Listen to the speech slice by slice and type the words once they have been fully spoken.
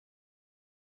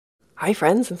Hi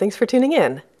friends, and thanks for tuning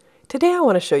in. Today I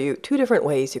want to show you two different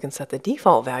ways you can set the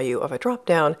default value of a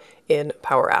dropdown in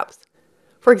Power Apps.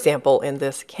 For example, in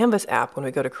this Canvas app, when we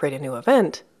go to create a new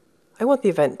event, I want the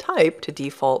event type to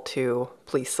default to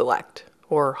Please Select,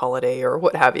 or Holiday, or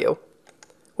what have you.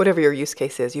 Whatever your use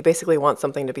case is, you basically want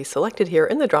something to be selected here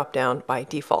in the dropdown by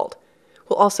default.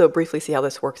 We'll also briefly see how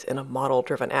this works in a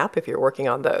model-driven app if you're working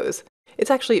on those. It's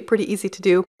actually pretty easy to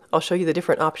do. I'll show you the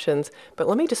different options, but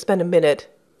let me just spend a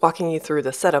minute walking you through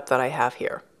the setup that I have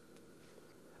here.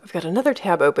 I've got another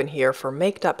tab open here for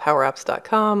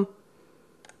make.powerapps.com,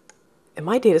 and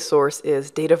my data source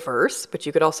is Dataverse, but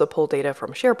you could also pull data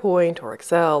from SharePoint or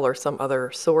Excel or some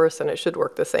other source, and it should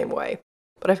work the same way.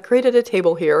 But I've created a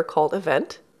table here called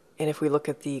Event, and if we look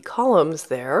at the columns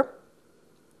there,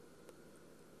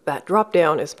 that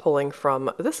dropdown is pulling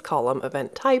from this column,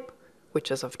 Event Type,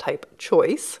 which is of type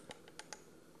Choice.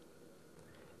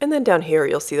 And then down here,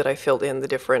 you'll see that I filled in the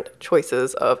different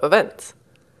choices of events.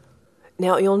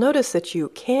 Now, you'll notice that you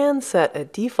can set a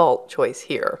default choice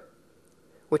here,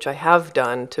 which I have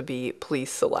done to be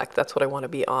Please Select. That's what I want to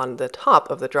be on the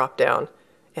top of the dropdown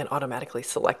and automatically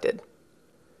selected.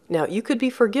 Now, you could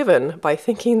be forgiven by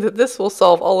thinking that this will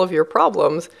solve all of your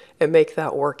problems and make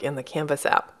that work in the Canvas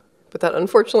app. But that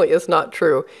unfortunately is not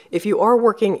true. If you are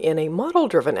working in a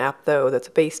model-driven app, though, that's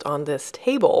based on this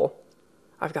table,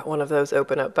 I've got one of those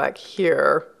open up back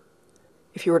here.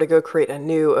 If you were to go create a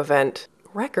new event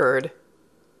record,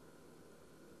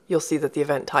 you'll see that the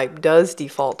event type does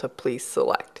default to Please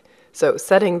Select. So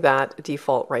setting that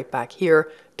default right back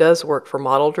here does work for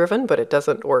model-driven, but it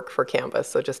doesn't work for Canvas,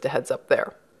 so just a heads up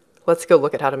there. Let's go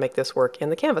look at how to make this work in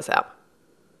the Canvas app.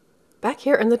 Back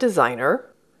here in the designer,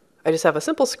 I just have a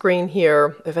simple screen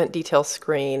here, event details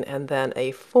screen, and then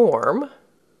a form.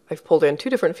 I've pulled in two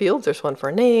different fields. There's one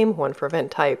for name, one for event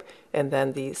type, and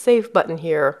then the Save button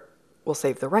here will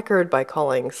save the record by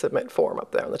calling Submit Form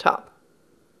up there on the top.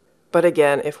 But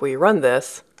again, if we run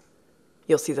this,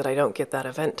 you'll see that I don't get that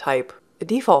event type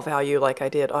default value like I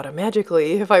did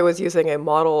automagically if I was using a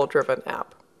model-driven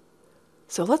app.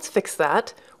 So let's fix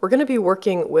that. We're going to be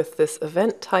working with this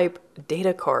event type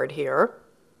data card here.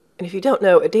 And if you don't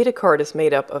know, a data card is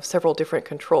made up of several different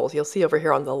controls. You'll see over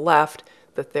here on the left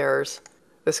that there's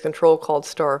this control called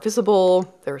star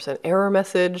visible, there's an error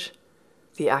message,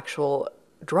 the actual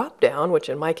dropdown, which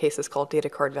in my case is called data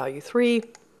card value 3,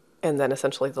 and then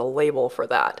essentially the label for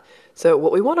that. So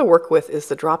what we want to work with is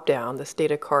the dropdown, this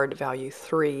data card value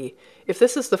 3. If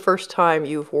this is the first time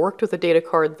you've worked with a data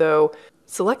card, though,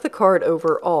 select the card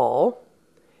over all,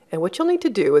 and what you'll need to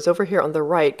do is over here on the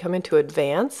right, come into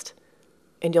Advanced,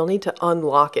 and you'll need to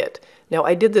unlock it. Now,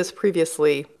 I did this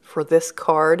previously for this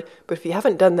card, but if you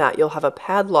haven't done that, you'll have a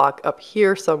padlock up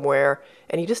here somewhere,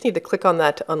 and you just need to click on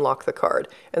that to unlock the card.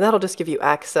 And that'll just give you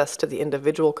access to the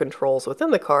individual controls within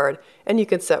the card, and you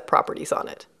can set properties on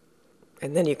it.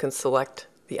 And then you can select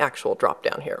the actual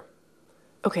drop-down here.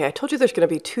 Okay, I told you there's going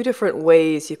to be two different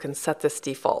ways you can set this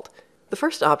default. The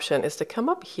first option is to come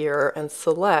up here and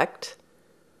select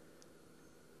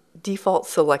Default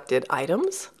Selected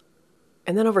Items.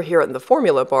 And then over here in the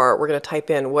formula bar, we're going to type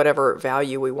in whatever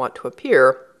value we want to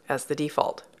appear as the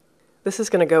default. This is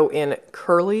going to go in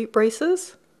curly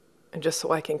braces. And just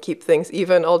so I can keep things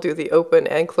even, I'll do the open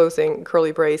and closing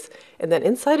curly brace. And then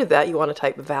inside of that, you want to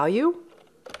type value,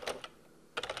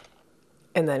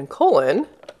 and then colon,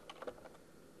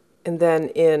 and then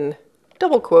in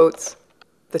double quotes,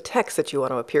 the text that you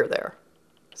want to appear there.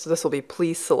 So this will be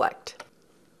Please Select.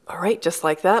 All right, just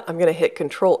like that, I'm going to hit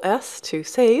Control S to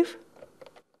save.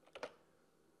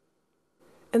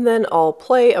 And then I'll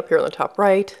play up here on the top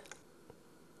right,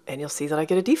 and you'll see that I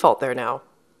get a default there now.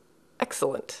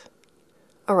 Excellent.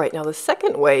 All right, now the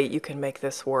second way you can make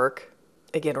this work,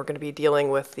 again, we're going to be dealing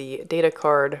with the data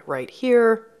card right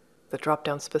here, the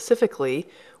dropdown specifically.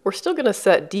 We're still going to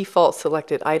set default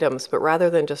selected items, but rather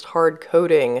than just hard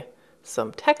coding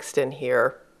some text in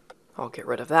here, I'll get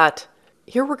rid of that.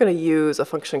 Here we're going to use a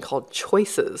function called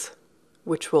choices,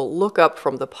 which will look up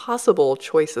from the possible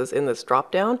choices in this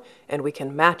dropdown, and we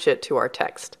can match it to our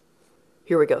text.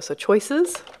 Here we go, so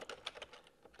choices,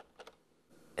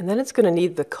 and then it's going to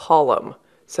need the column.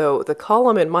 So the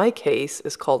column in my case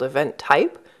is called event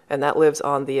type, and that lives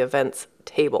on the events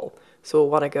table. So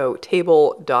we'll want to go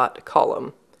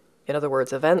table.column. In other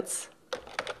words, events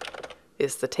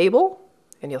is the table,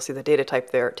 and you'll see the data type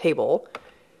there, table.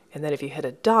 And then if you hit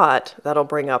a dot, that'll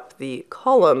bring up the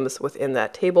columns within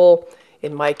that table.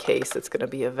 In my case, it's going to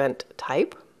be event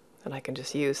type, and I can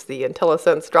just use the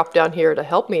IntelliSense drop down here to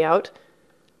help me out.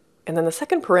 And then the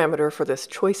second parameter for this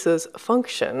choices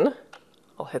function,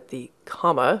 I'll hit the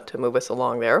comma to move us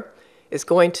along there, is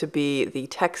going to be the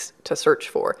text to search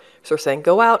for. So we're saying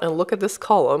go out and look at this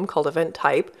column called event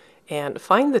type and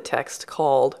find the text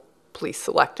called please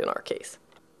select in our case.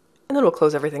 And then we'll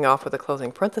close everything off with a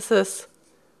closing parenthesis,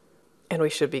 and we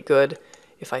should be good.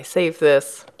 If I save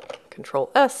this,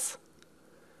 Control S,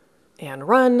 and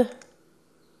run,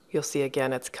 you'll see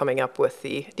again it's coming up with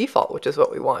the default, which is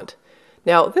what we want.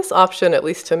 Now this option, at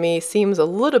least to me, seems a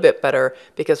little bit better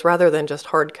because rather than just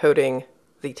hard coding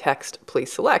the text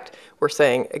please select, we're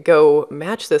saying go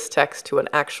match this text to an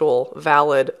actual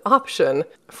valid option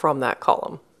from that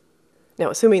column.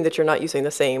 Now assuming that you're not using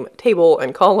the same table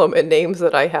and column and names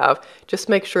that I have, just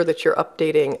make sure that you're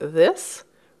updating this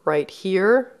right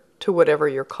here to whatever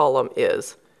your column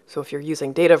is. So if you're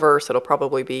using Dataverse, it'll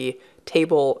probably be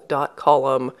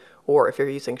table.column, or if you're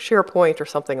using SharePoint or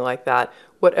something like that,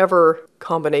 whatever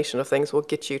combination of things will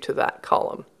get you to that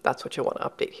column. That's what you want to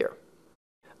update here.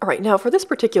 All right, now for this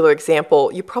particular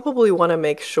example, you probably want to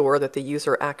make sure that the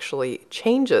user actually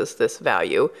changes this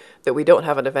value, that we don't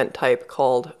have an event type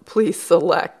called please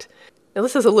select. Now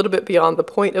this is a little bit beyond the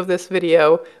point of this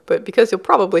video, but because you'll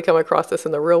probably come across this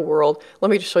in the real world,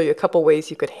 let me just show you a couple ways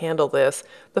you could handle this.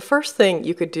 The first thing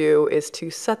you could do is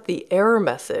to set the error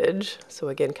message. So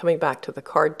again, coming back to the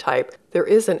card type, there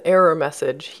is an error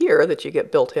message here that you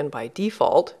get built in by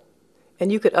default,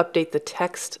 and you could update the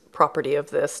text property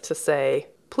of this to say,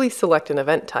 please select an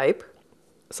event type,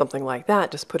 something like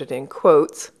that, just put it in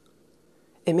quotes.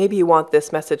 And maybe you want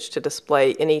this message to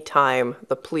display anytime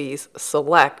the please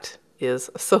select is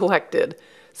selected.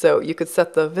 So you could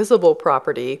set the visible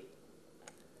property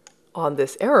on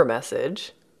this error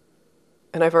message,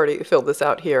 and I've already filled this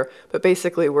out here, but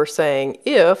basically we're saying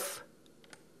if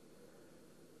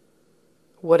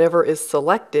whatever is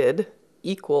selected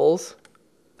equals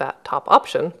that top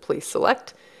option, please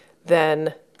select,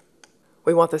 then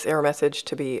we want this error message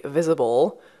to be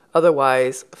visible.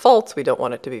 Otherwise, false, we don't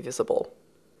want it to be visible.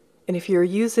 And if you're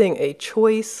using a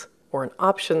choice or an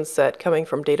option set coming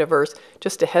from Dataverse,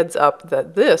 just a heads up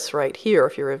that this right here,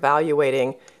 if you're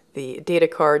evaluating the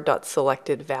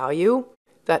Datacard.selectedValue,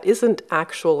 that isn't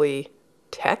actually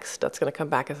text. That's going to come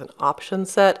back as an option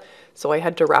set. So I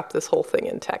had to wrap this whole thing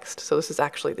in text. So this is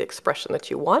actually the expression that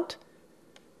you want,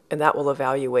 and that will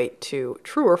evaluate to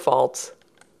true or false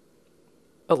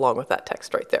along with that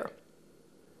text right there.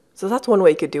 So that's one way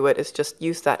you could do it, is just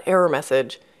use that error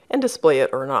message and display it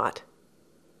or not.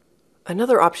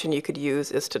 Another option you could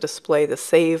use is to display the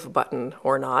save button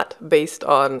or not based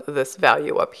on this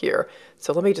value up here.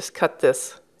 So let me just cut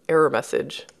this error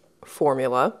message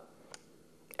formula,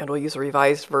 and we'll use a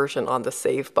revised version on the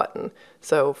save button.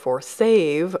 So for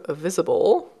save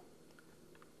visible,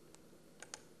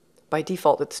 by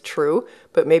default it's true,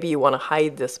 but maybe you want to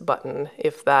hide this button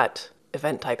if that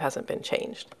event type hasn't been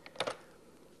changed.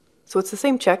 So it's the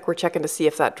same check. We're checking to see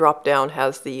if that drop-down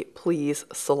has the please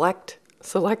select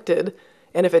selected,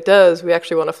 and if it does, we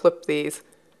actually want to flip these.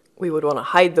 We would want to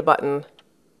hide the button,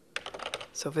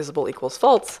 so visible equals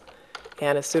false,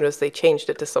 and as soon as they changed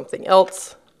it to something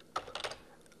else,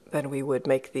 then we would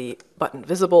make the button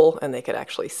visible and they could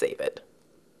actually save it.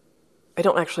 I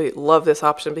don't actually love this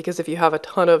option because if you have a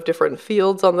ton of different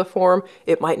fields on the form,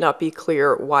 it might not be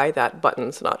clear why that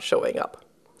button's not showing up.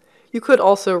 You could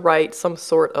also write some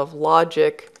sort of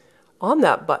logic on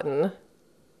that button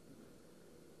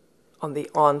on the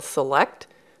onSelect.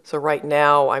 So right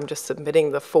now I'm just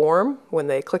submitting the form when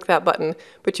they click that button,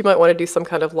 but you might want to do some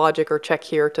kind of logic or check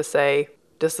here to say,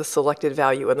 does the selected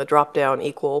value in the drop-down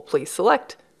equal please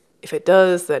select? If it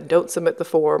does, then don't submit the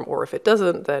form, or if it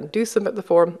doesn't, then do submit the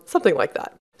form, something like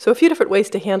that. So a few different ways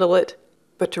to handle it,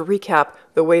 but to recap,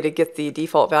 the way to get the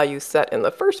default value set in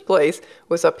the first place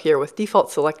was up here with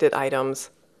DefaultSelectedItems,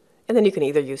 and then you can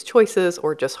either use choices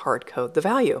or just hard code the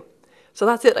value. So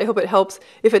that's it. I hope it helps.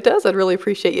 If it does, I'd really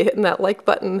appreciate you hitting that like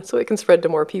button so it can spread to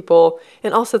more people.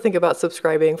 And also think about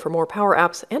subscribing for more Power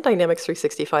Apps and Dynamics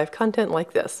 365 content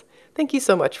like this. Thank you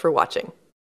so much for watching.